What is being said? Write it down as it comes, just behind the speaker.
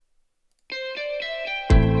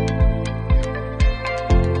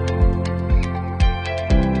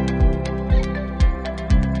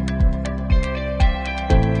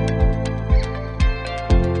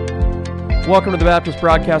Welcome to the Baptist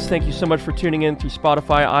Broadcast. Thank you so much for tuning in through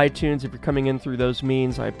Spotify, iTunes. If you're coming in through those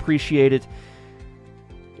means, I appreciate it.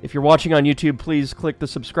 If you're watching on YouTube, please click the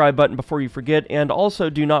subscribe button before you forget. And also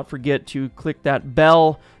do not forget to click that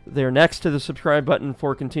bell there next to the subscribe button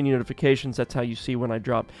for continued notifications. That's how you see when I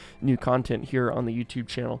drop new content here on the YouTube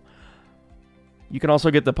channel. You can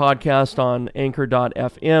also get the podcast on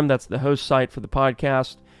anchor.fm. That's the host site for the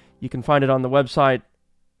podcast. You can find it on the website,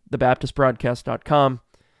 thebaptistbroadcast.com.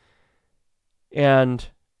 And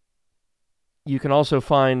you can also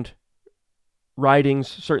find writings,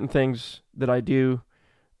 certain things that I do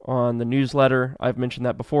on the newsletter. I've mentioned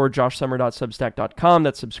that before, joshsummer.substack.com.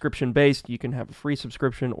 That's subscription-based. You can have a free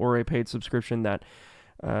subscription or a paid subscription that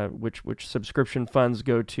which subscription funds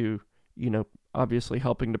go to, obviously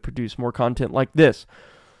helping to produce more content like this.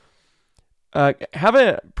 Have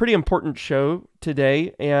a pretty important show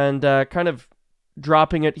today, and kind of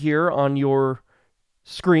dropping it here on your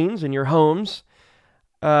screens in your homes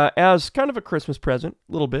as kind of a Christmas present,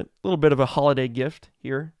 a little bit of a holiday gift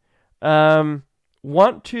here.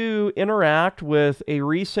 Want to interact with a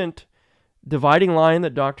recent dividing line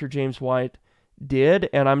that Dr. James White did,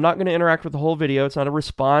 and I'm not going to interact with the whole video. It's not a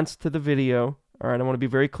response to the video. All right, I want to be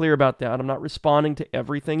very clear about that. I'm not responding to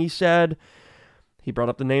everything he said. He brought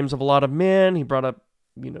up the names of a lot of men. He brought up,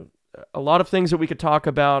 a lot of things that we could talk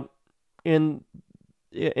about in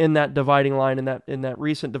that dividing line, in that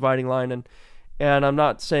recent dividing line, and I'm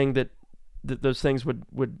not saying that those things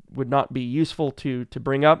would not be useful to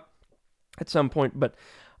bring up at some point, but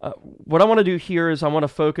what I want to do here is I want to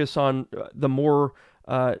focus on the more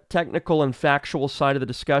technical and factual side of the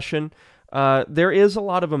discussion. There is a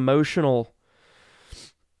lot of emotional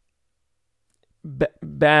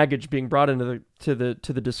baggage being brought into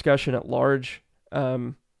the discussion at large.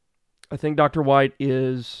 I think Dr. White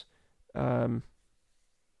is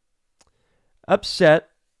upset.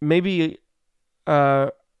 Maybe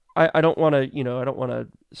I don't want to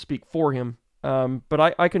speak for him,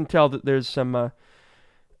 but I can tell that there's some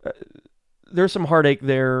heartache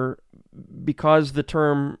there because the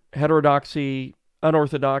term heterodoxy,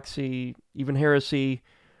 unorthodoxy, even heresy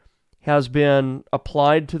has been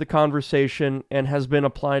applied to the conversation and has been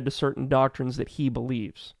applied to certain doctrines that he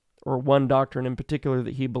believes, or one doctrine in particular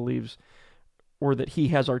that he believes, or that he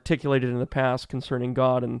has articulated in the past concerning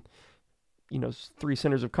God and three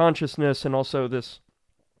centers of consciousness, and also this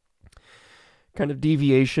kind of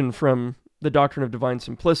deviation from the doctrine of divine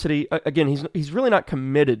simplicity. Again, he's really not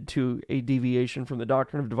committed to a deviation from the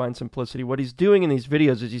doctrine of divine simplicity. What he's doing in these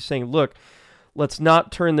videos is he's saying, look, let's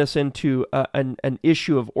not turn this into an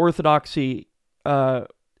issue of orthodoxy,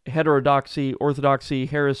 heterodoxy, orthodoxy,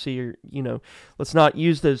 heresy, or, let's not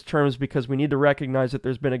use those terms, because we need to recognize that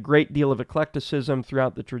there's been a great deal of eclecticism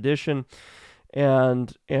throughout the tradition.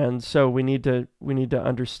 And so we need to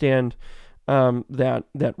understand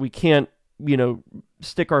that we can't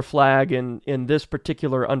stick our flag in this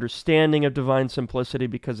particular understanding of divine simplicity,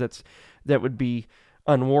 because that would be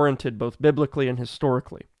unwarranted both biblically and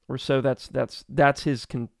historically. Or so that's his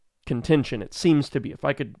contention. It seems to be. If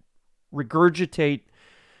I could regurgitate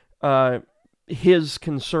his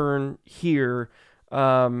concern here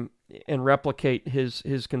and replicate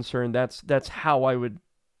his concern, that's how I would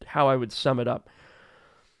sum it up.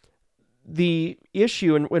 The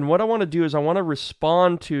issue, and what I want to do is I want to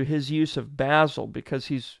respond to his use of Basil,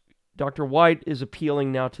 because Dr. White is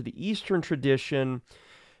appealing now to the Eastern tradition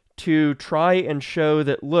to try and show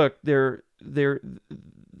that, look, those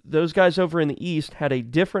guys over in the East had a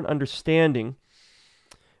different understanding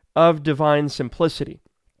of divine simplicity.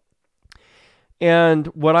 And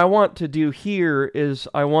what I want to do here is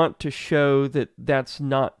I want to show that that's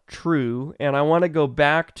not true, and I want to go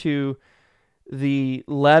back to the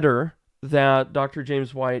letter that Dr.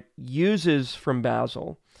 James White uses from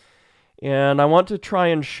Basil, and I want to try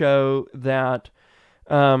and show that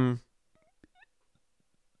first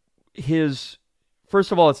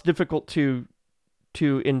of all, it's difficult to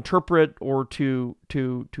interpret or to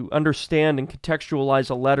understand and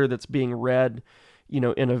contextualize a letter that's being read,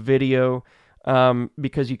 in a video.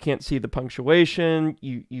 Because you can't see the punctuation,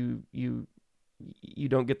 you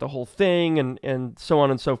don't get the whole thing, and so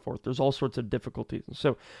on and so forth. There's all sorts of difficulties. And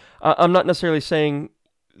so I'm not necessarily saying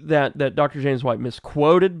that Dr. James White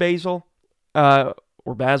misquoted Basil, but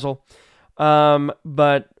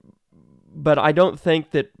I don't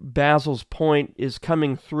think that Basil's point is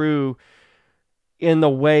coming through in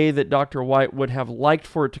the way that Dr. White would have liked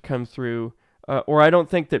for it to come through. Or I don't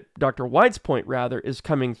think that Dr. White's point, rather, is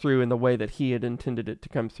coming through in the way that he had intended it to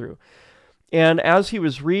come through. And as he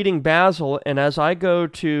was reading Basil, and as I go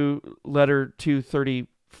to letter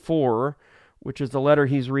 234, which is the letter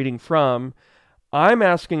he's reading from, I'm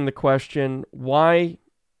asking the question, why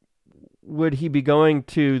would he be going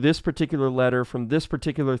to this particular letter from this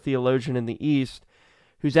particular theologian in the East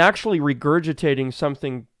who's actually regurgitating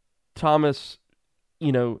something Thomas,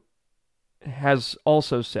 has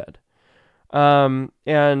also said? And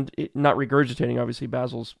not regurgitating, obviously,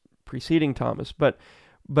 Basil's preceding Thomas, but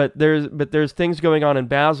there's things going on in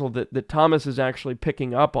Basil that Thomas is actually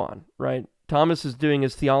picking up on, right? Thomas is doing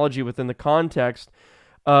his theology within the context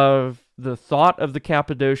of the thought of the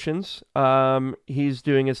Cappadocians. He's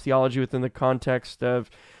doing his theology within the context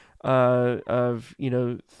of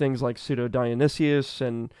things like Pseudo-Dionysius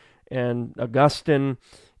and Augustine,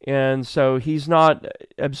 and so he's not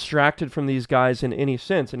abstracted from these guys in any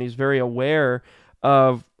sense, and he's very aware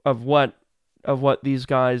of what these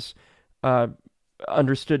guys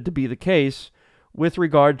understood to be the case with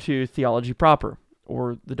regard to theology proper,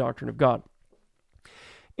 or the doctrine of God.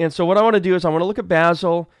 And so what I want to do is I want to look at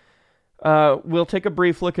Basil. We'll take a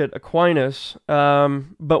brief look at Aquinas,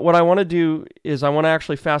 but what I want to do is I want to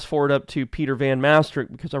actually fast forward up to Peter Van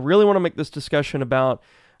Mastricht, because I really want to make this discussion about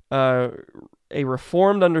a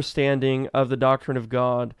reformed understanding of the doctrine of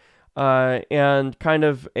God, and kind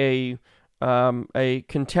of a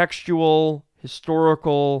contextual,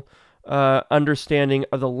 historical understanding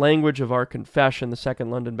of the language of our confession, the Second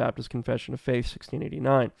London Baptist Confession of Faith,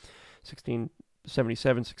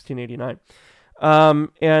 1677, 1689.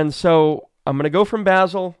 And so I'm going to go from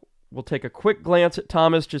Basil. We'll take a quick glance at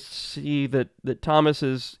Thomas, just to see that Thomas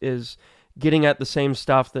is getting at the same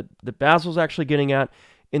stuff that Basil's actually getting at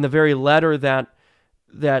in the very letter that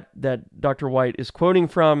Dr. White is quoting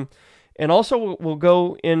from. And also we'll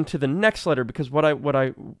go into the next letter, because what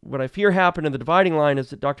I fear happened in the dividing line is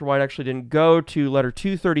that Dr. White actually didn't go to letter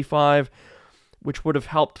 235, which would have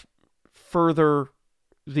helped further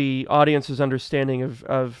the audience's understanding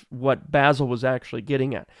of what Basil was actually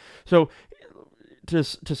getting at. So to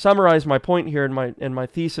summarize my point here in my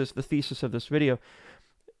thesis, the thesis of this video,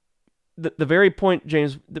 the very point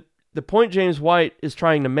the point James White is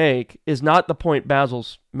trying to make is not the point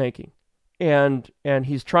Basil's making. And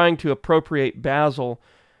he's trying to appropriate Basil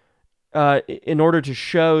in order to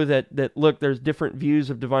show that look, there's different views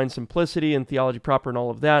of divine simplicity and theology proper and all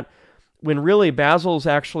of that, when really Basil's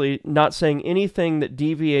actually not saying anything that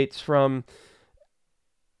deviates from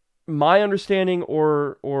my understanding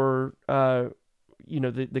or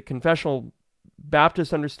the confessional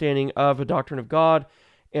Baptist understanding of a doctrine of God,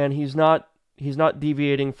 and he's not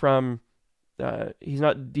deviating from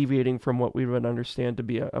what we would understand to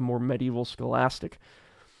be a more medieval scholastic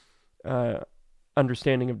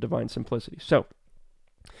understanding of divine simplicity. So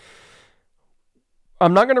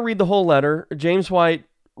I'm not going to read the whole letter. James White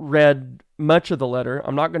read much of the letter.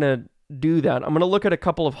 I'm not going to do that. I'm going to look at a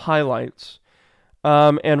couple of highlights.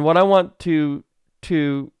 And what I want to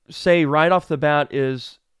say right off the bat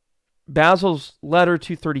is Basil's letter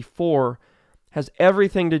 234 has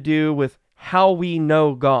everything to do with how we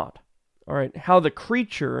know God. All right, how the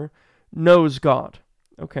creature knows God.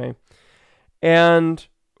 Okay, and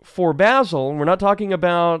for Basil, we're not talking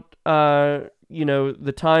about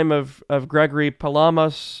the time of Gregory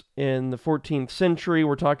Palamas in the 14th century.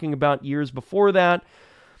 We're talking about years before that.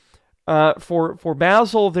 For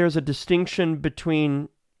Basil, there's a distinction between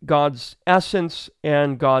God's essence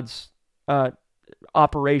and God's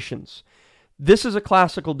operations. This is a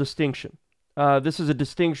classical distinction. This is a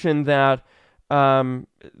distinction that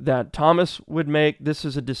Thomas would make. This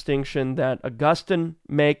is a distinction that Augustine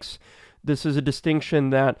makes. This is a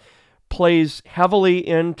distinction that plays heavily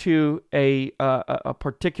into a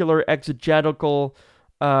particular exegetical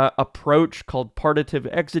approach called partitive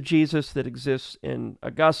exegesis that exists in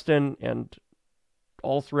Augustine and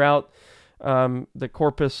all throughout the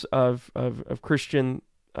corpus of Christian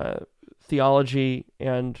theology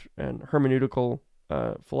and hermeneutical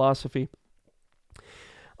philosophy.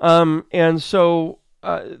 And so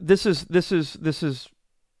this is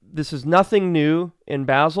nothing new in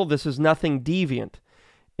Basil. This is nothing deviant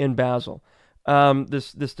in Basil.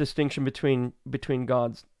 This distinction between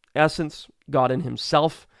God's essence, God in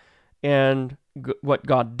Himself, and what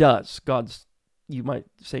God does. You might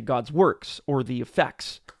say God's works or the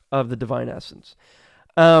effects of the divine essence.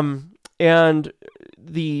 And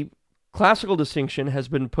the classical distinction has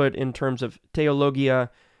been put in terms of theologia,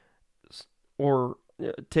 or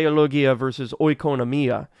theologia versus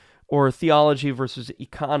oikonomia, or theology versus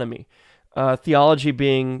economy. Theology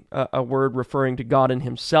being a word referring to God in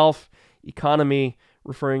Himself, economy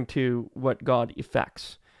referring to what God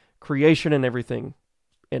effects. Creation and everything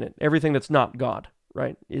in it. Everything that's not God,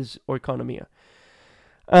 right, is oikonomia.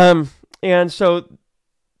 And so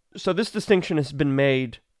this distinction has been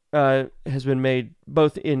made has been made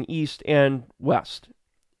both in East and West.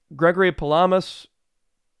 Gregory of Palamas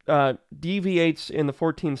deviates in the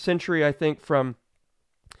 14th century, I think, from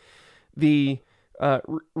the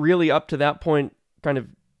really up to that point kind of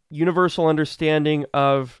universal understanding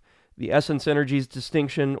of the essence energies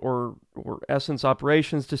distinction or essence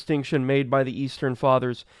operations distinction made by the Eastern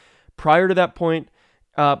Fathers. Prior to that point,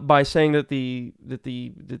 by saying that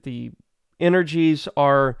the energies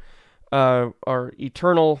are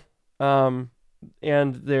eternal, and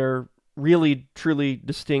they're really truly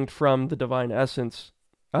distinct from the divine essence.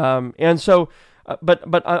 And so,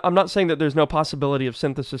 but I'm not saying that there's no possibility of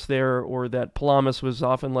synthesis there, or that Palamas was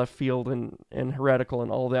off in left field and heretical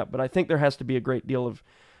and all that. But I think there has to be a great deal of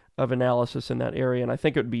analysis in that area, and I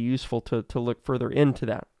think it would be useful to look further into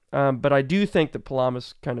that. But I do think that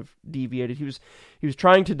Palamas kind of deviated. He was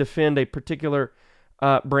trying to defend a particular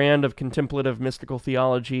brand of contemplative mystical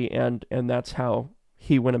theology, and that's how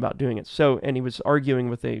he went about doing it. So, and he was arguing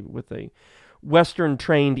with a Western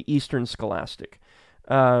trained Eastern scholastic,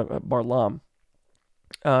 Barlaam,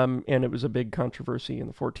 and it was a big controversy in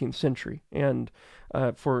the 14th century. And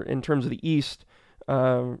in terms of the East,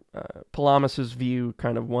 Palamas's view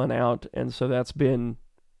kind of won out, and so that's been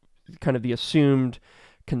kind of the assumed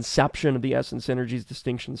conception of the essence energies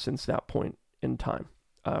distinction since that point in time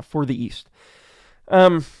for the East.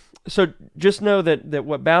 So just know that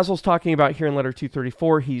what Basil's talking about here in letter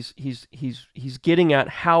 234, he's getting at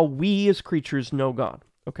how we as creatures know God.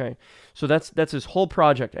 Okay, so that's his whole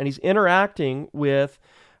project, and he's interacting with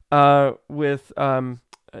some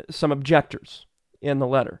objectors in the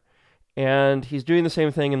letter, and he's doing the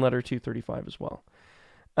same thing in letter 235 as well.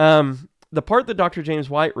 The part that Dr. James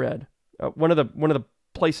White read, one of the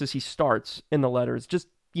places he starts in the letter is just,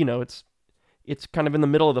 it's kind of in the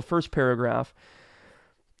middle of the first paragraph.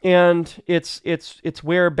 And it's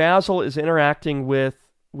where Basil is interacting with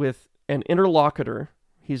an interlocutor.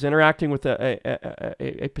 He's interacting with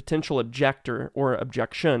a potential objector or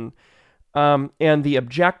objection, and the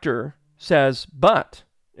objector says, "But,"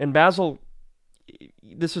 and Basil.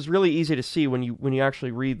 This is really easy to see when you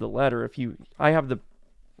actually read the letter. I have the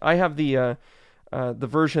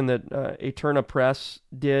version that Eterna Press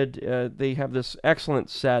did. They have this excellent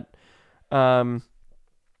set.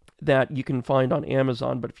 That you can find on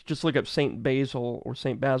Amazon, but if you just look up Saint Basil or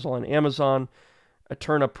Saint Basil on Amazon,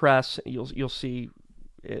 Eterna Press, you'll see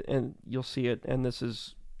it, and this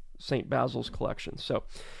is Saint Basil's collection. So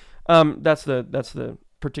that's the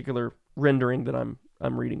particular rendering that I'm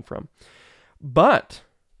reading from. But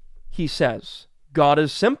he says, God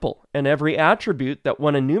is simple, and every attribute that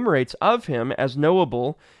one enumerates of him as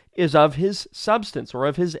knowable is of his substance or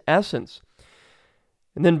of his essence.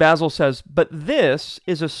 And then Basil says, but this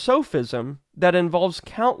is a sophism that involves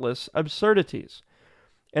countless absurdities.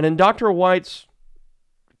 And in Dr. White's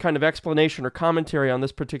kind of explanation or commentary on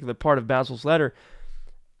this particular part of Basil's letter,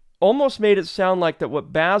 almost made it sound like that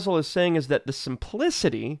what Basil is saying is that the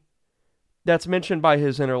simplicity that's mentioned by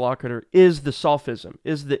his interlocutor is the sophism,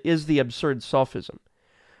 is the absurd sophism.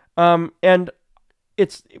 And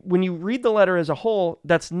it's when you read the letter as a whole,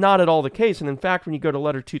 that's not at all the case. And in fact, when you go to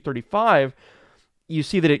letter 235, you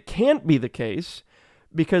see that it can't be the case,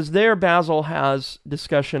 because there Basil has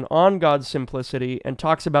discussion on God's simplicity and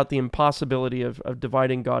talks about the impossibility of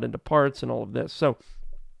dividing God into parts and all of this. So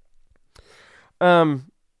the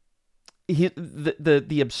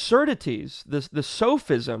absurdities, the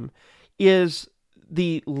sophism, is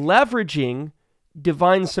the leveraging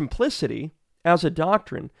divine simplicity as a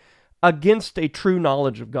doctrine against a true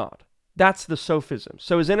knowledge of God. That's the sophism.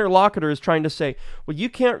 So his interlocutor is trying to say, well, you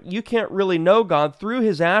can't really know God through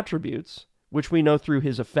his attributes, which we know through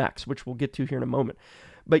his effects, which we'll get to here in a moment.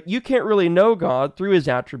 But you can't really know God through his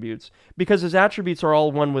attributes because his attributes are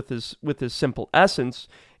all one with his simple essence.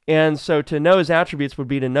 And so to know his attributes would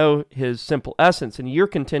be to know his simple essence. And you're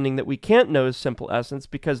contending that we can't know his simple essence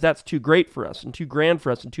because that's too great for us and too grand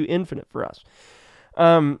for us and too infinite for us.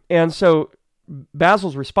 And so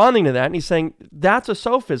Basil's responding to that, and he's saying, that's a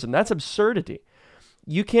sophism, that's absurdity.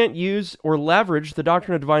 You can't use or leverage the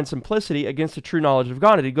doctrine of divine simplicity against a true knowledge of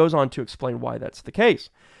God. And he goes on to explain why that's the case.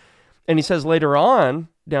 And he says later on,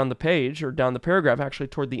 down the page, or down the paragraph, actually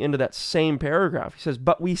toward the end of that same paragraph, he says,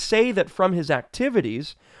 but we say that from his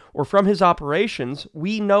activities, or from his operations,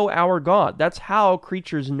 we know our God. That's how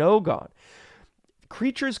creatures know God.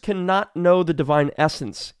 Creatures cannot know the divine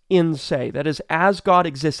essence in se. That is, as God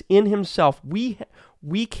exists in himself, we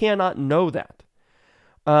cannot know that.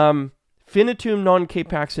 Finitum non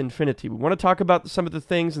capax infinity. We want to talk about some of the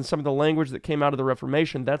things and some of the language that came out of the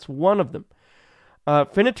Reformation. That's one of them.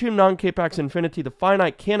 Finitum non capax infinity. The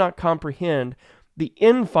finite cannot comprehend the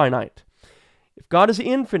infinite. If God is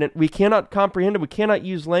infinite, we cannot comprehend him. We cannot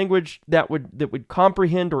use language that would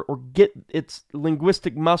comprehend or get its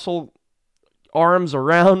linguistic muscle arms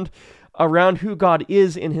around who God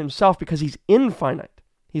is in himself, because he's infinite.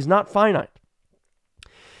 He's not finite.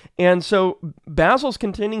 And so Basil's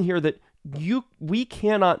contending here that we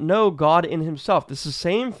cannot know God in himself. This is the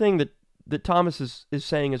same thing that Thomas is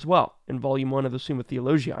saying as well in Volume 1 of the Summa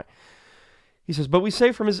Theologiae. He says, but we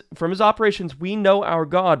say from his operations we know our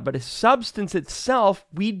God, but his substance itself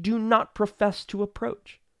we do not profess to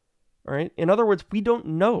approach. All right? In other words, we don't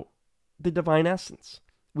know the divine essence.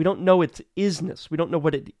 We don't know its isness. We don't know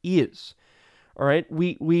what it is. All right?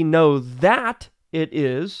 We know that it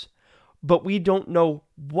is, but we don't know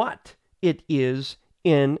what it is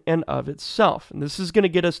in and of itself. And this is going to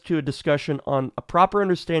get us to a discussion on a proper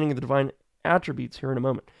understanding of the divine attributes here in a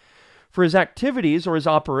moment. For his activities or his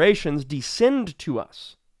operations descend to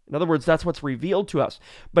us. In other words, that's what's revealed to us.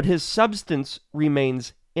 But his substance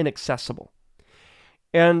remains inaccessible.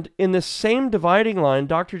 And in this same dividing line,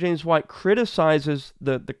 Dr. James White criticizes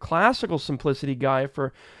the classical simplicity guy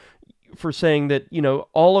for saying that,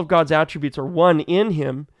 all of God's attributes are one in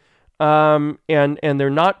him, and they're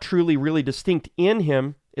not truly really distinct in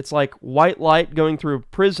him. It's like white light going through a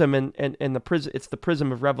prism, and the prism, it's the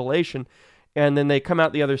prism of revelation, and then they come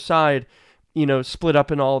out the other side, split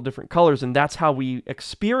up in all different colors, and that's how we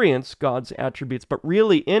experience God's attributes. But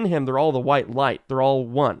really in him, they're all the white light. They're all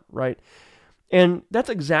one, right? And that's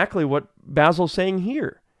exactly what Basil's saying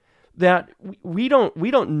here, that we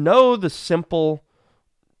don't know the simple,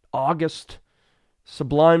 august,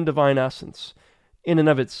 sublime divine essence in and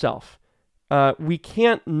of itself. We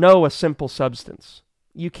can't know a simple substance.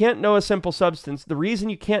 You can't know a simple substance. The reason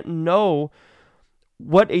you can't know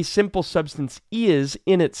what a simple substance is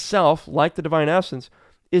in itself, like the divine essence,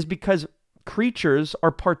 is because creatures are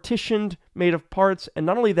partitioned, made of parts, and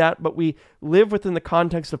not only that, but we live within the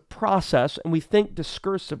context of process, and we think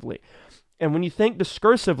discursively. And when you think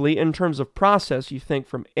discursively in terms of process, you think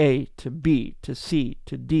from A to B to C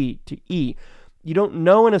to D to E. You don't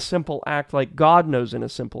know in a simple act like God knows in a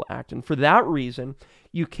simple act. And for that reason,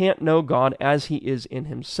 you can't know God as he is in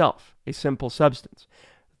himself, a simple substance.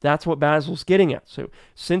 That's what Basil's getting at. So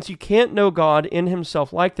since you can't know God in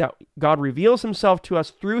himself like that, God reveals himself to us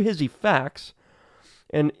through his effects,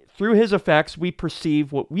 and through his effects we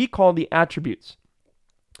perceive what we call the attributes.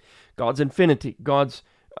 God's infinity, God's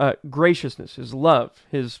graciousness, his love,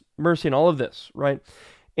 his mercy, and all of this, right?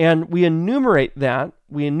 And we enumerate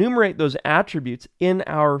those attributes in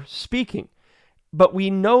our speaking. But we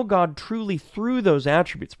know God truly through those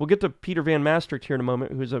attributes. We'll get to Peter Van Maastricht here in a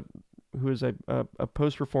moment, who is a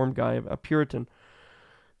post-Reformed guy, a Puritan.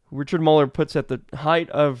 Richard Muller puts at the height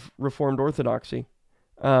of Reformed Orthodoxy,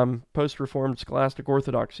 post-Reformed scholastic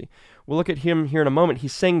orthodoxy. We'll look at him here in a moment.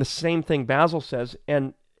 He's saying the same thing Basil says,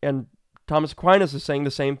 and Thomas Aquinas is saying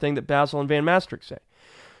the same thing that Basil and Van Maastricht say.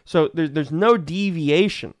 So there's no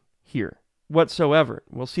deviation here whatsoever.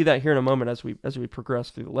 We'll see that here in a moment as we progress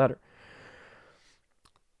through the letter.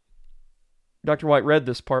 Dr. White read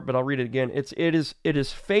this part, but I'll read it again. It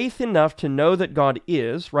is faith enough to know that God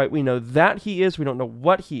is, right? We know that he is. We don't know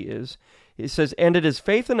what he is. It says, and it is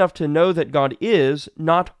faith enough to know that God is,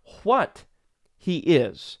 not what he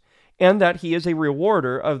is, and that he is a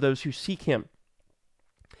rewarder of those who seek him.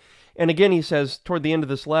 And again, he says, toward the end of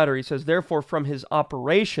this letter, he says, therefore from his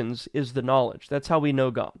operations is the knowledge. That's how we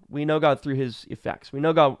know God. We know God through his effects. We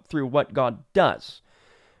know God through what God does.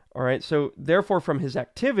 All right, so therefore from his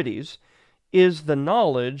activities is the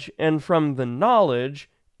knowledge, and from the knowledge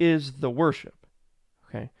is the worship.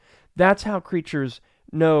 Okay, that's how creatures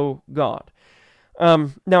know God.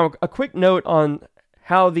 Now, a quick note on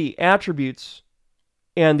how the attributes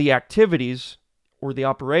and the activities, or the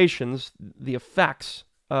operations, the effects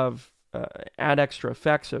of, ad extra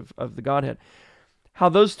effects of the Godhead, how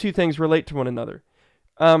those two things relate to one another.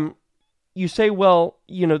 You say, well,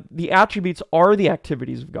 the attributes are the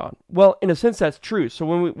activities of God. Well, in a sense, that's true. So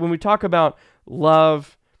when we talk about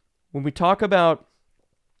love, when we talk about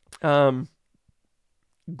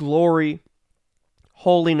glory,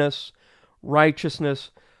 holiness,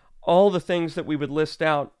 righteousness, all the things that we would list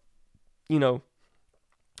out, and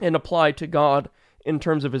apply to God in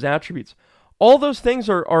terms of his attributes, all those things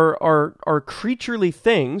are creaturely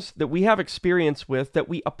things that we have experience with, that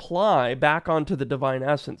we apply back onto the divine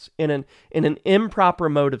essence in an improper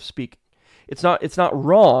mode of speaking. It's not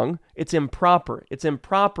wrong, it's improper. It's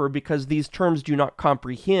improper because these terms do not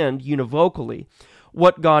comprehend univocally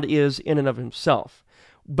what God is in and of himself.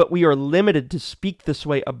 But we are limited to speak this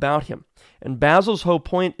way about him. And Basil's whole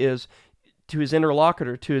point is, to his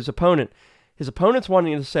interlocutor, to his opponent, His opponents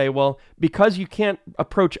wanting to say, well, because you can't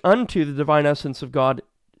approach unto the divine essence of God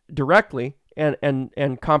directly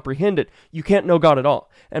and comprehend it, you can't know God at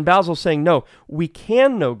all. And Basil's saying, no, we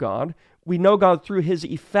can know God. We know God through his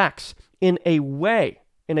effects in a way,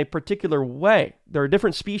 in a particular way. There are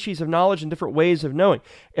different species of knowledge and different ways of knowing.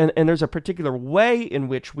 And there's a particular way in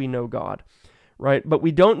which we know God, right? But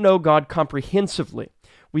we don't know God comprehensively.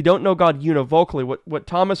 We don't know God univocally. What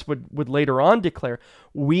Thomas would later on declare,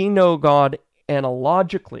 we know God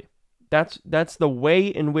analogically. That's the way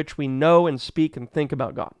in which we know and speak and think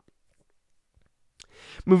about God.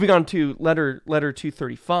 Moving on to letter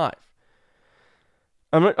 235.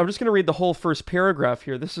 I'm just going to read the whole first paragraph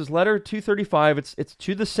here. This is letter 235. It's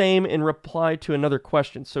to the same in reply to another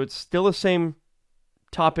question. So it's still the same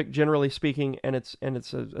topic, generally speaking, and it's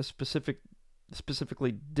a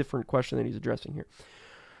specifically different question that he's addressing here.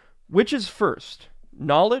 Which is first,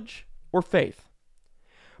 knowledge or faith?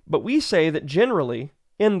 But we say that generally,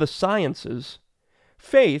 in the sciences,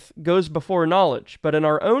 faith goes before knowledge. But in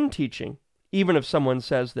our own teaching, even if someone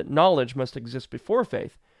says that knowledge must exist before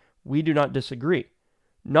faith, we do not disagree.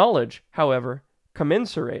 Knowledge, however,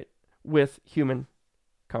 commensurate with human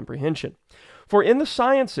comprehension. For in the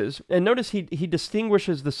sciences, and notice he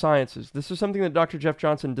distinguishes the sciences. This is something that Dr. Jeff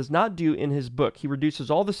Johnson does not do in his book. He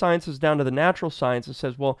reduces all the sciences down to the natural science and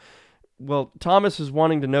says, well, Thomas is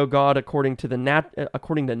wanting to know God according to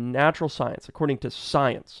natural science, according to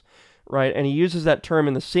science, right? And he uses that term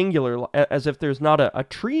in the singular as if there's not a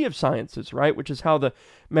tree of sciences, right? Which is how the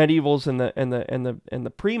medievals and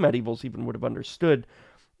the pre-medievals even would have understood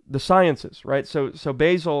the sciences, right? So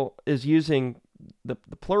Basil is using the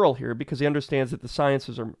plural here because he understands that the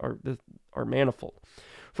sciences are manifold.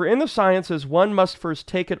 For in the sciences, one must first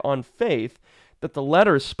take it on faith that the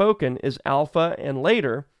letter spoken is alpha, and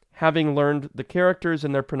later, having learned the characters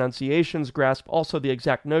and their pronunciations, grasp also the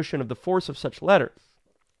exact notion of the force of such letter.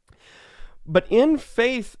 But in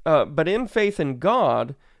faith in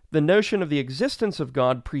God, the notion of the existence of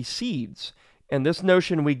God precedes, and this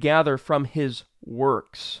notion we gather from his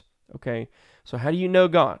works. Okay, so how do you know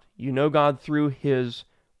God? You know God through his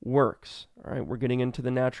works. All right, we're getting into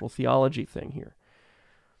the natural theology thing here.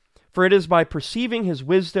 For it is by perceiving his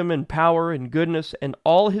wisdom and power and goodness and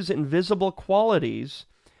all his invisible qualities,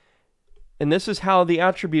 and this is how the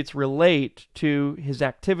attributes relate to his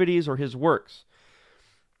activities or his works.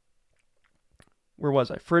 Where was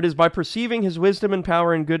I? For it is by perceiving his wisdom and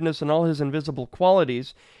power and goodness and all his invisible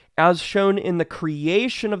qualities, as shown in the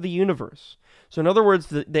creation of the universe. So in other words,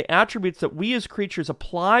 the attributes that we as creatures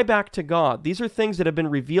apply back to God, these are things that have been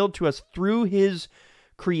revealed to us through his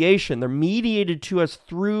creation. They're mediated to us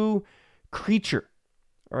through creature.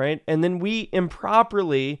 All right? And then we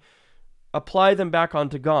improperly apply them back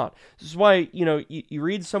onto God. This is why, you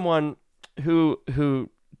read someone who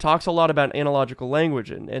talks a lot about analogical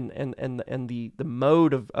language and the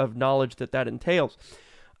mode of knowledge that entails.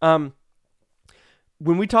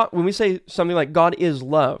 When we say something like God is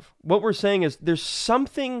love, what we're saying is there's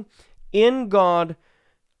something in God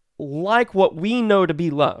like what we know to be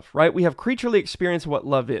love, right? We have creaturely experience of what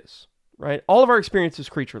love is, right? All of our experience is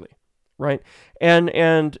creaturely, right? And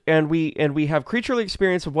we have creaturely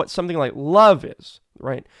experience of what something like love is,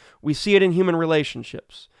 right? We see it in human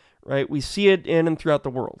relationships, right? We see it in and throughout the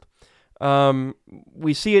world.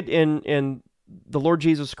 We see it in the Lord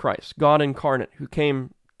Jesus Christ, God incarnate, who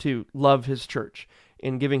came to love his church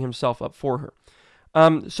in giving himself up for her.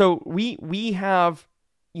 So we have,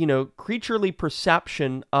 creaturely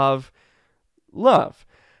perception of love.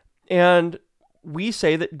 And we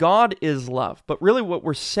say that God is love. But really what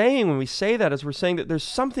we're saying when we say that is we're saying that there's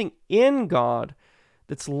something in God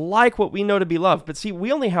that's like what we know to be love. But see,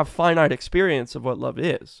 we only have finite experience of what love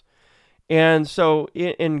is. And so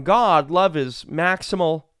in God, love is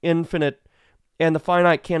maximal, infinite, and the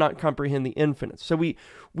finite cannot comprehend the infinite. So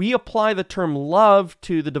we apply the term love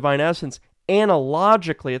to the divine essence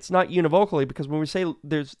analogically. It's not univocally, because when we say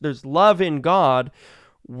there's love in God,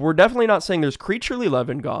 we're definitely not saying there's creaturely love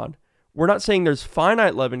in God. We're not saying there's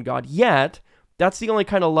finite love in God, yet that's the only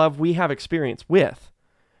kind of love we have experience with,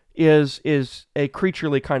 is a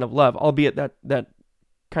creaturely kind of love, albeit that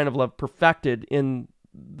kind of love perfected in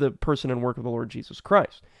the person and work of the Lord Jesus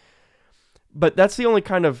Christ. But that's the only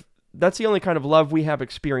kind of love we have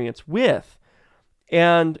experience with.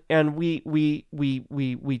 And we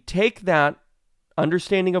take that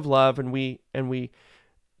understanding of love and we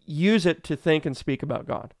use it to think and speak about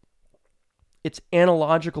God. It's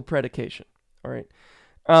analogical predication. All right.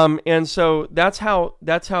 And so that's how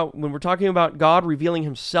when we're talking about God revealing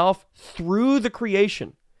himself through the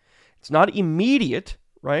creation, it's not immediate,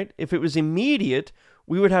 right? If it was immediate,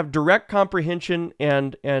 we would have direct comprehension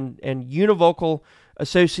and univocal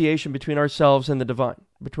association between ourselves and the divine,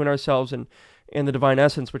 between ourselves and the divine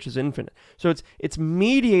essence, which is infinite. So it's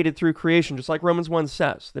mediated through creation, just like Romans 1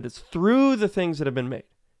 says, that it's through the things that have been made,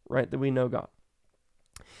 right, that we know God.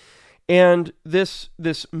 And this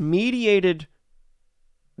mediated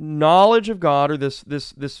knowledge of God, or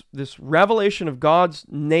this revelation of God's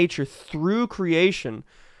nature through creation,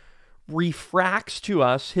 refracts to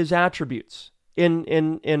us his attributes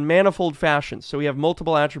in manifold fashions. So we have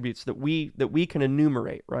multiple attributes that we can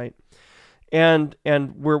enumerate, right? And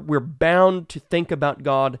we're bound to think about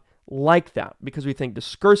God like that, because we think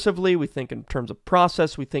discursively, we think in terms of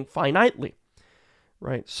process, we think finitely,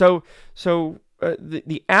 right? So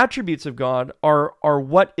the attributes of God are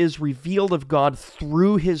what is revealed of God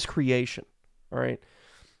through his creation, all right?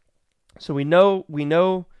 So we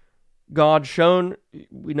know God shown,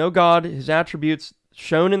 we know God, his attributes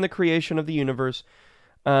shown in the creation of the universe.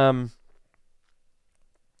 He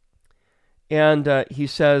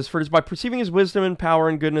says, "For it is by perceiving his wisdom and power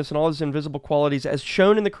and goodness and all his invisible qualities as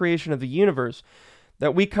shown in the creation of the universe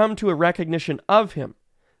that we come to a recognition of him.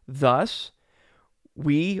 Thus,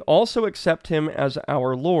 we also accept him as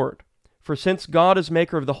our Lord. For since God is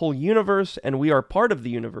maker of the whole universe and we are part of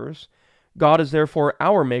the universe, God is therefore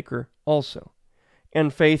our maker also.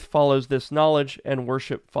 And faith follows this knowledge, and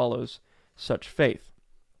worship follows such faith."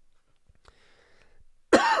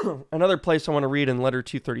 Another place I want to read in letter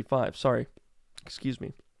 235,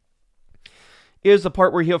 is the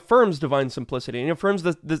part where he affirms divine simplicity. And he affirms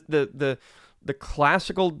the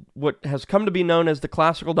classical, what has come to be known as the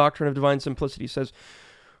classical doctrine of divine simplicity. He says,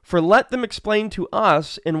 "For let them explain to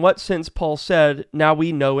us in what sense Paul said, 'Now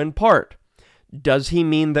we know in part.' Does he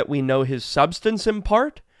mean that we know his substance in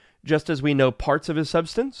part, just as we know parts of his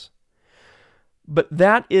substance? But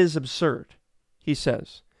that is absurd," he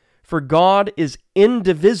says, "for God is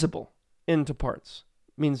indivisible into parts."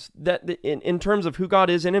 Means that in terms of who God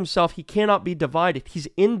is in himself, he cannot be divided. He's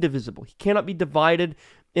indivisible. He cannot be divided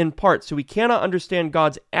in parts. So we cannot understand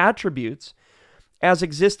God's attributes as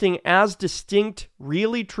existing as distinct,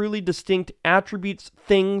 really truly distinct attributes,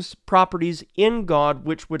 things, properties in God,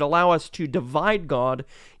 which would allow us to divide God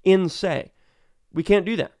in say. We can't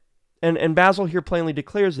do that. And Basil here plainly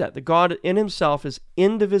declares that God in himself is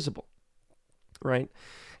indivisible, right?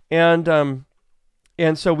 And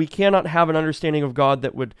so we cannot have an understanding of God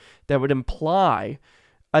that would imply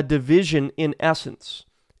a division in essence,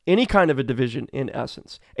 any kind of a division in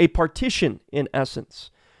essence, a partition in essence.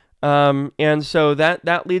 And so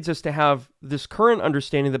that leads us to have this current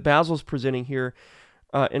understanding that Basil's presenting here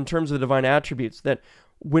in terms of the divine attributes, that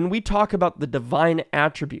when we talk about the divine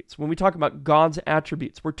attributes, when we talk about God's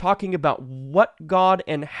attributes, we're talking about what God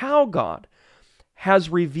and how God has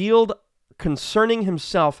revealed concerning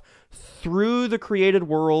himself through the created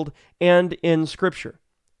world and in Scripture,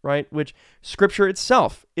 right? Which Scripture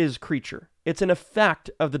itself is creature. It's an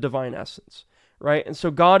effect of the divine essence, right? And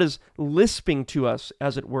so God is lisping to us,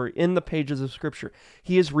 as it were, in the pages of Scripture.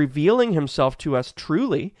 He is revealing himself to us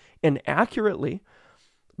truly and accurately,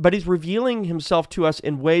 but he's revealing himself to us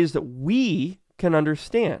in ways that we can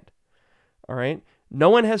understand, all right? No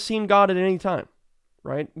one has seen God at any time,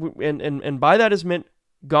 right? And by that is meant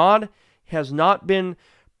God has not been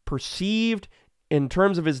perceived in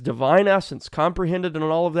terms of his divine essence, comprehended and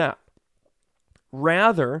all of that.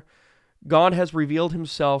 Rather, God has revealed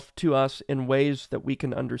himself to us in ways that we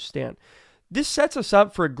can understand. This sets us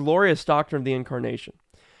up for a glorious doctrine of the incarnation,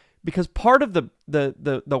 because part of the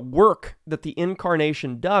work that the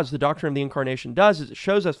incarnation does, the doctrine of the incarnation does, is it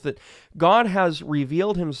shows us that God has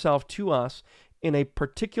revealed himself to us in a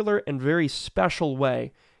particular and very special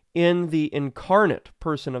way in the incarnate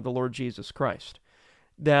person of the Lord Jesus Christ.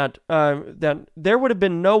 That there would have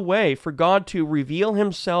been no way for God to reveal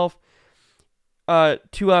himself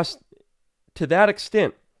to us to that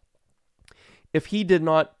extent if he did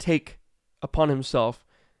not take upon himself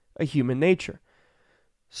a human nature.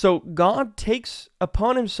 So God takes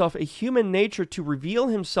upon himself a human nature to reveal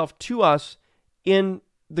himself to us in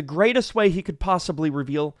the greatest way he could possibly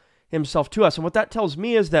reveal himself to us. And what that tells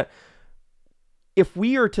me is that if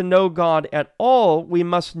we are to know God at all, we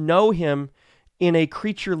must know him in a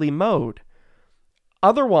creaturely mode.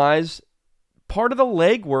 Otherwise, part of the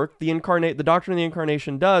legwork the doctrine of the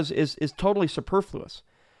incarnation does is totally superfluous.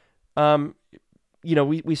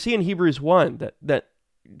 We see in Hebrews 1 that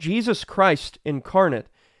Jesus Christ incarnate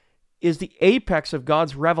is the apex of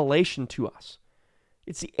God's revelation to us.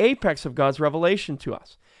 It's the apex of God's revelation to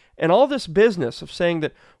us. And all this business of saying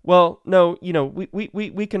that, well, no,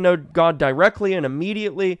 we can know God directly and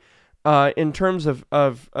immediately in terms of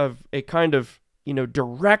a kind of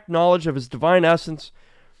direct knowledge of his divine essence,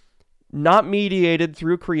 not mediated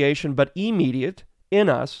through creation, but immediate in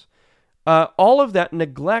us, all of that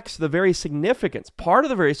neglects the very significance, part of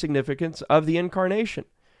the very significance of the incarnation,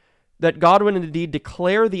 that God would indeed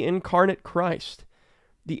declare the incarnate Christ.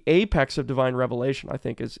 The apex of divine revelation, I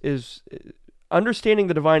think, is understanding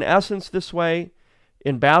the divine essence this way,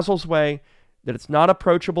 in Basil's way, that it's not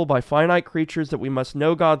approachable by finite creatures, that we must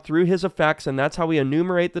know God through his effects, and that's how we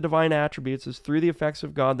enumerate the divine attributes, is through the effects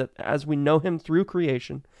of God, that as we know him through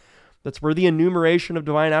creation, that's where the enumeration of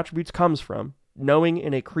divine attributes comes from, knowing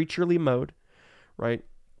in a creaturely mode, right?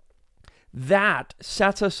 That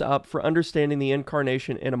sets us up for understanding the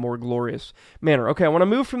incarnation in a more glorious manner. Okay, I want to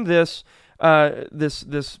move from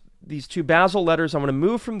these two Basil letters. I want to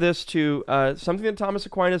move from this to something that Thomas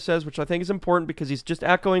Aquinas says, which I think is important because he's just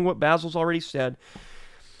echoing what Basil's already said.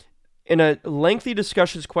 In a lengthy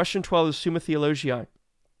discussion, question 12 of Summa Theologiae,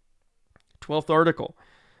 12th article.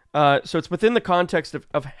 So it's within the context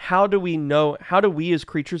of how do we as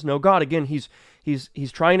creatures know God? Again, he's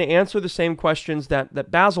trying to answer the same questions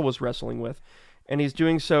that Basil was wrestling with, and he's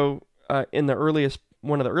doing so in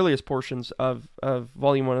one of the earliest portions of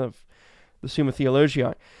volume 1 of the Summa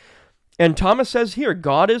Theologiae. And Thomas says here,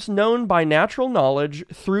 God is known by natural knowledge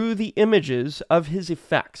through the images of his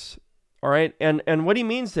effects. All right, and what he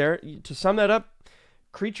means there, to sum that up,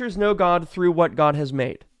 creatures know God through what God has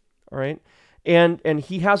made. All right. And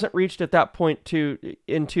he hasn't reached at that point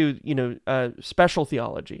into special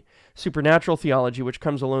theology, supernatural theology, which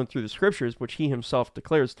comes alone through the scriptures, which he himself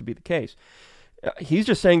declares to be the case. He's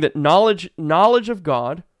just saying that knowledge of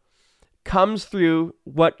God comes through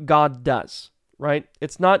what God does, right?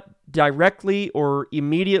 It's not directly or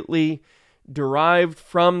immediately derived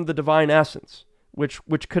from the divine essence,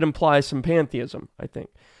 which could imply some pantheism, I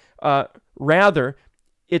think. Rather,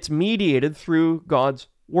 it's mediated through God's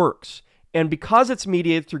works. And because it's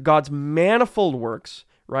mediated through God's manifold works,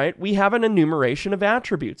 right, we have an enumeration of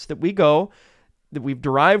attributes that we've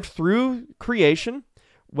derived through creation,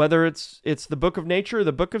 whether it's the book of nature or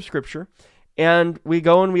the book of scripture, and we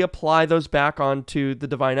go and we apply those back onto the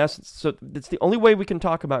divine essence. So it's the only way we can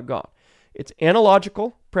talk about God. It's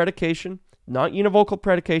analogical predication, not univocal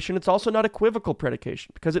predication. It's also not equivocal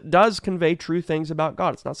predication, because it does convey true things about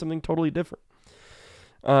God. It's not something totally different.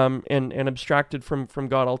 And abstracted from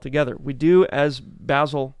God altogether. We do, as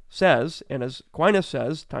Basil says, and as Aquinas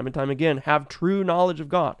says, time and time again, have true knowledge of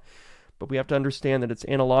God. But we have to understand that it's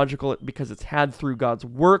analogical because it's had through God's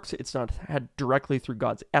works. It's not had directly through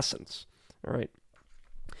God's essence. All right.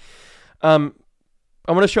 I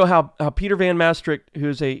want to show how Peter Van Maastricht,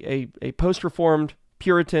 who's a post-reformed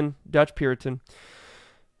Puritan, Dutch Puritan,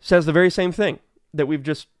 says the very same thing that we've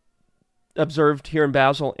just observed here in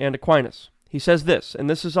Basil and Aquinas. He says this, and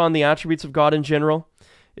this is on the attributes of God in general.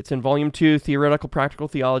 It's in Volume 2, Theoretical Practical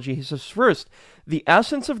Theology. He says, first, the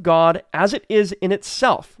essence of God as it is in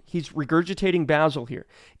itself, he's regurgitating Basil here,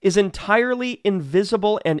 is entirely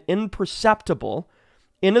invisible and imperceptible,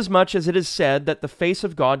 inasmuch as it is said that the face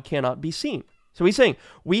of God cannot be seen. So he's saying,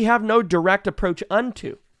 we have no direct approach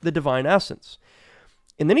unto the divine essence.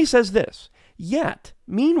 And then he says this, yet,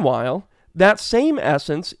 meanwhile, that same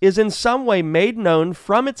essence is in some way made known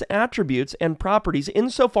from its attributes and properties,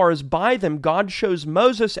 insofar as by them God shows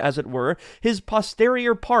Moses, as it were, his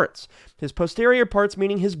posterior parts. His posterior parts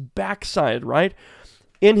meaning his backside, right?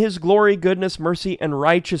 In his glory, goodness, mercy, and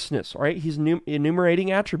righteousness, right? He's enumerating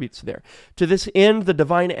attributes there. To this end, the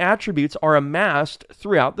divine attributes are amassed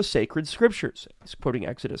throughout the sacred scriptures. He's quoting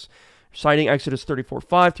Exodus, citing Exodus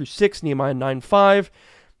 34:5 through 6, Nehemiah 9:5,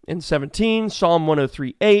 and 17, Psalm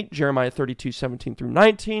 103:8, Jeremiah 32:17 through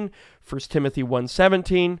 19, 1 Timothy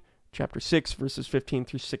 1:17, chapter 6, verses 15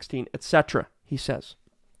 through 16, etc., he says.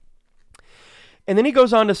 And then he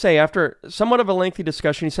goes on to say, after somewhat of a lengthy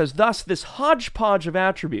discussion, he says, thus, this hodgepodge of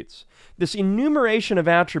attributes, this enumeration of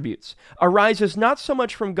attributes, arises not so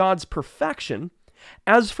much from God's perfection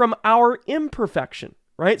as from our imperfection,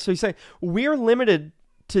 right? So he's saying, we're limited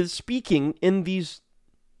to speaking in these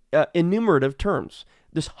enumerative terms.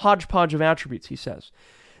 This hodgepodge of attributes, he says.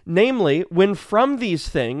 Namely, when from these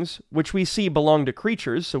things, which we see belong to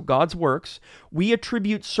creatures, so God's works, we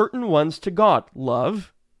attribute certain ones to God.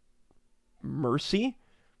 Love, mercy,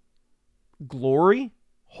 glory,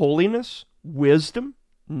 holiness, wisdom,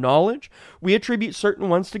 knowledge. We attribute certain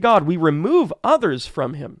ones to God. We remove others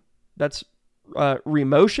from him. That's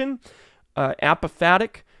remotion,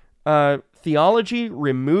 apophatic theology,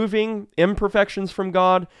 removing imperfections from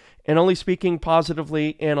God, and only speaking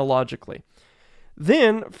positively analogically.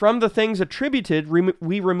 Then, from the things attributed,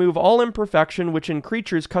 we remove all imperfection, which in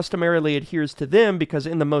creatures customarily adheres to them, because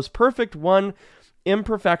in the most perfect one,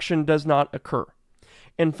 imperfection does not occur.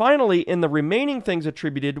 And finally, in the remaining things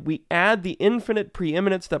attributed, we add the infinite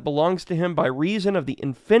preeminence that belongs to him by reason of the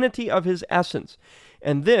infinity of his essence.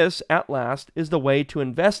 And this, at last, is the way to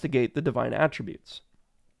investigate the divine attributes.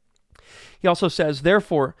 He also says,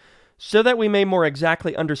 therefore, so that we may more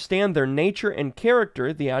exactly understand their nature and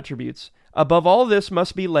character, the attributes, above all this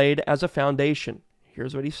must be laid as a foundation.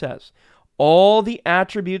 Here's what he says. All the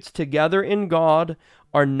attributes together in God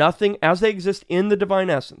are nothing as they exist in the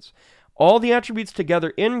divine essence. All the attributes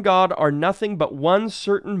together in God are nothing but one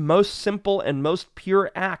certain most simple and most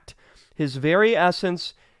pure act, his very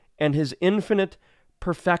essence and his infinite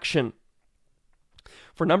perfection.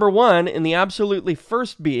 For number one, in the absolutely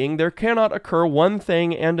first being, there cannot occur one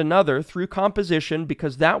thing and another through composition,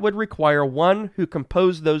 because that would require one who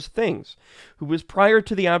composed those things, who was prior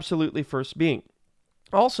to the absolutely first being.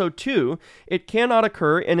 Also, two, it cannot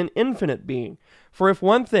occur in an infinite being. For if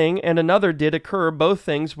one thing and another did occur, both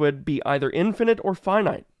things would be either infinite or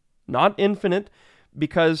finite. Not infinite,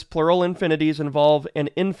 because plural infinities involve an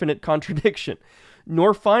infinite contradiction,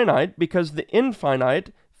 nor finite, because the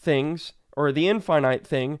infinite things, or the infinite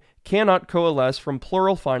thing, cannot coalesce from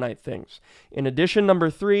plural finite things. In addition, number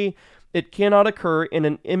three, it cannot occur in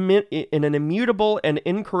an immutable and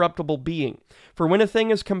incorruptible being. For when a thing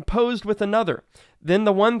is composed with another, then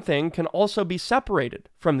the one thing can also be separated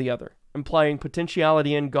from the other, implying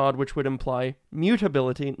potentiality in God, which would imply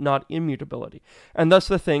mutability, not immutability. And thus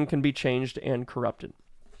the thing can be changed and corrupted.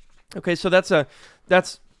 Okay, so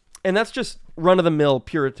that's just run-of-the-mill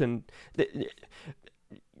Puritan.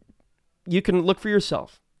 You can look for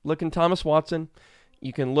yourself. Look in Thomas Watson.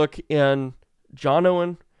 You can look in John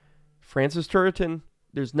Owen, Francis Turretin.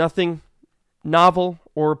 There's nothing novel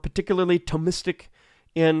or particularly Thomistic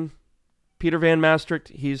in Peter Van Maastricht.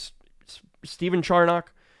 He's Stephen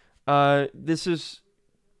Charnock. This is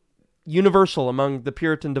universal among the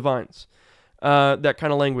Puritan divines, that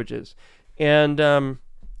kind of language is. And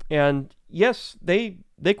yes, they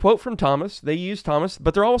quote from Thomas, they use Thomas,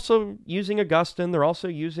 but they're also using Augustine, they're also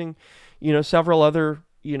using, several other,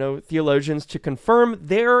 theologians to confirm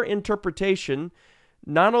their interpretation,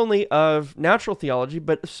 not only of natural theology,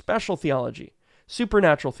 but special theology,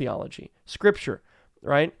 supernatural theology, scripture,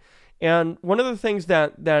 right? And one of the things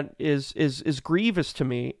that is grievous to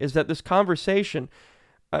me is that this conversation,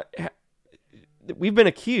 we've been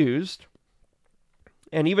accused,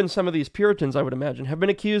 and even some of these Puritans, I would imagine, have been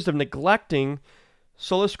accused of neglecting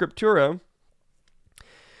sola scriptura,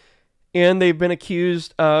 and they've been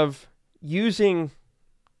accused of using,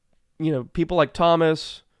 people like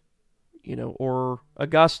Thomas, or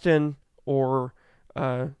Augustine, or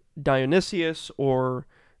Dionysius, or,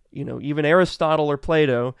 even Aristotle or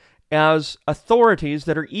Plato, as authorities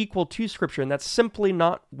that are equal to Scripture, and that's simply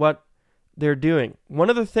not what they're doing. One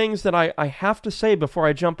of the things that I have to say before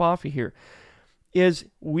I jump off of here is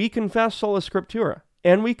we confess sola scriptura,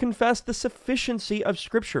 and we confess the sufficiency of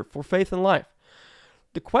Scripture for faith and life.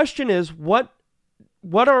 The question is, what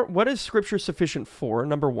is Scripture sufficient for?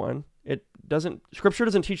 Number one, Scripture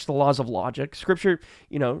doesn't teach the laws of logic. Scripture,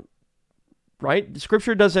 right?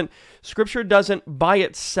 Scripture doesn't by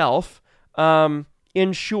itself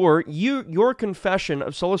ensure your confession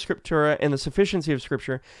of sola scriptura and the sufficiency of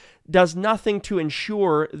Scripture does nothing to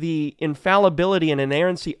ensure the infallibility and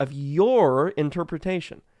inerrancy of your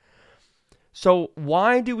interpretation. So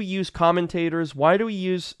why do we use commentators? Why do we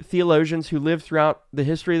use theologians who live throughout the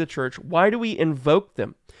history of the church? Why do we invoke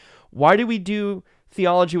them? Why do we do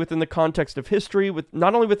theology within the context of history, with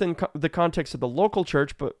not only within the context of the local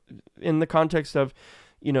church, but in the context of,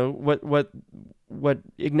 what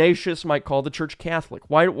Ignatius might call the Church Catholic?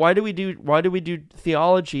 Why do we do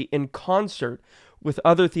theology in concert with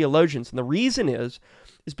other theologians? And the reason is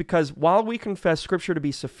because while we confess Scripture to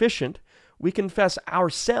be sufficient, we confess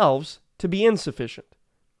ourselves to be insufficient,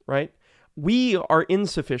 right? We are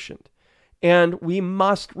insufficient, and we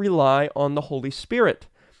must rely on the Holy Spirit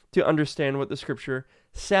to understand what the Scripture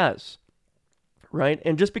says, right?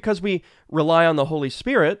 And just because we rely on the Holy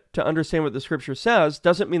Spirit to understand what the Scripture says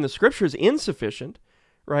doesn't mean the Scripture is insufficient,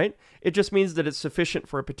 right? It just means that it's sufficient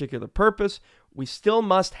for a particular purpose. We still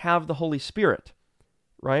must have the Holy Spirit,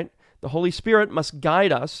 right? The Holy Spirit must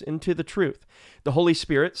guide us into the truth. The Holy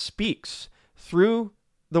Spirit speaks through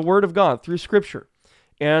the Word of God, through Scripture.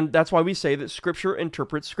 And that's why we say that Scripture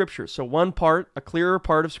interprets Scripture. So one part, a clearer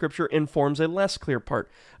part of Scripture, informs a less clear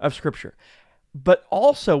part of Scripture. But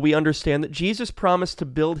also we understand that Jesus promised to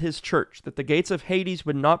build his church, that the gates of Hades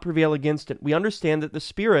would not prevail against it. We understand that the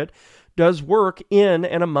Spirit does work in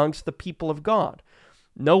and amongst the people of God.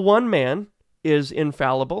 No one man is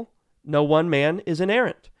infallible. No one man is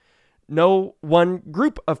inerrant. No one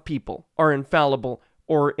group of people are infallible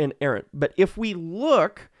or inerrant. But if we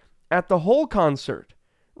look at the whole concert,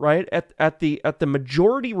 right, at the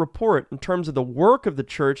majority report in terms of the work of the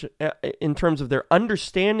church, in terms of their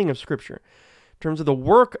understanding of Scripture, in terms of the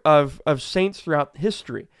work of saints throughout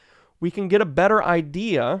history, we can get a better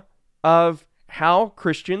idea of how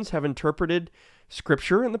Christians have interpreted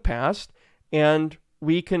Scripture in the past, and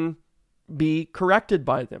we can be corrected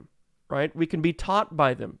by them, right? We can be taught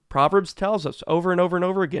by them. Proverbs tells us over and over and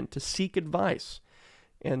over again to seek advice.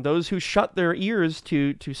 And those who shut their ears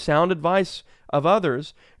to sound advice of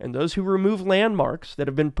others, and those who remove landmarks that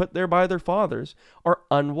have been put there by their fathers, are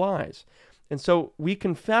unwise. And so we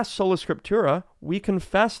confess sola scriptura, we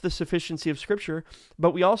confess the sufficiency of Scripture,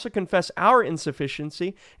 but we also confess our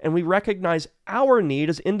insufficiency, and we recognize our need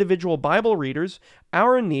as individual Bible readers,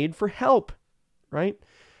 our need for help, right?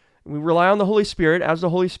 We rely on the Holy Spirit as the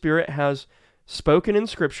Holy Spirit has spoken in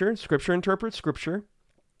Scripture. Scripture interprets Scripture,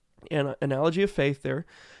 an analogy of faith there.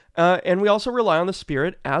 And we also rely on the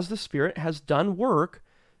Spirit as the Spirit has done work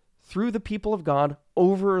through the people of God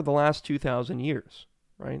over the last 2,000 years,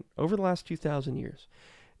 right? Over the last 2,000 years.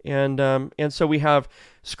 And so we have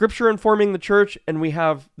Scripture informing the church, and we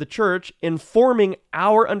have the church informing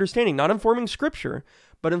our understanding, not informing Scripture,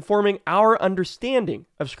 but informing our understanding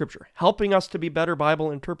of Scripture, helping us to be better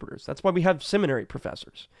Bible interpreters. That's why we have seminary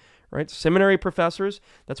professors, right? Seminary professors,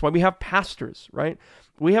 that's why we have pastors, right?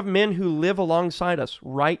 We have men who live alongside us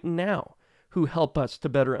right now who help us to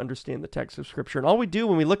better understand the text of Scripture. And all we do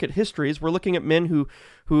when we look at history is we're looking at men who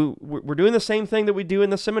we're doing the same thing that we do in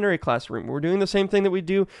the seminary classroom. We're doing the same thing that we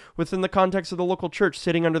do within the context of the local church,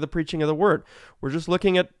 sitting under the preaching of the Word. We're just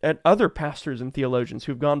looking at other pastors and theologians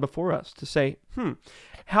who've gone before us to say,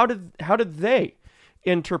 how did they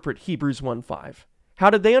interpret Hebrews 1:5? How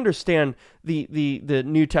did they understand the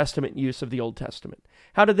New Testament use of the Old Testament?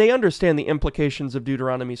 How did they understand the implications of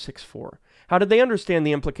Deuteronomy 6:4? How did they understand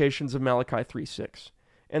the implications of Malachi 3:6?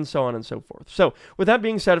 And so on and so forth. So with that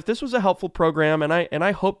being said, if this was a helpful program, and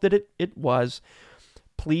I hope that it was,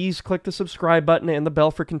 please click the subscribe button and the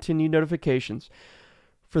bell for continued notifications.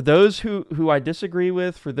 For those who I disagree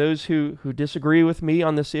with, for those who disagree with me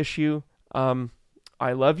on this issue,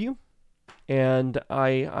 I love you. And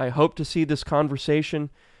I hope to see this conversation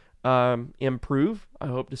improve. I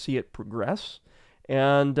hope to see it progress.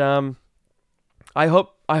 And I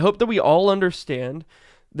hope that we all understand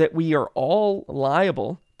that we are all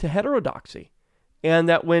liable to heterodoxy. And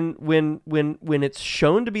that when it's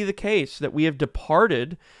shown to be the case that we have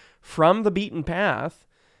departed from the beaten path,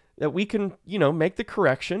 that we can, make the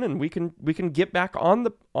correction, and we can get back on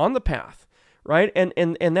the path. Right? And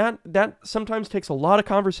that sometimes takes a lot of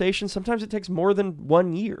conversation. Sometimes it takes more than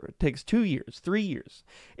 1 year. It takes 2 years, 3 years.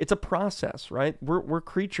 It's a process, right? We're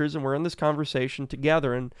creatures, and we're in this conversation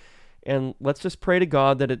together, and let's just pray to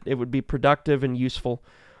God that it would be productive and useful.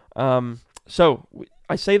 So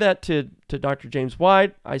I say that to Dr. James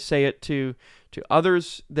White. I say it to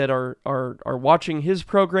others that are watching his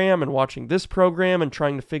program and watching this program and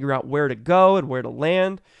trying to figure out where to go and where to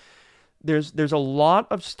land. There's a lot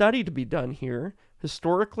of study to be done here,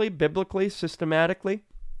 historically, biblically, systematically,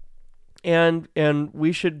 and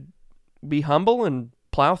we should be humble and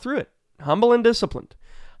plow through it. Humble and disciplined.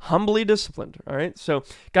 Humbly disciplined, all right? So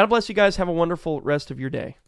God bless you guys. Have a wonderful rest of your day.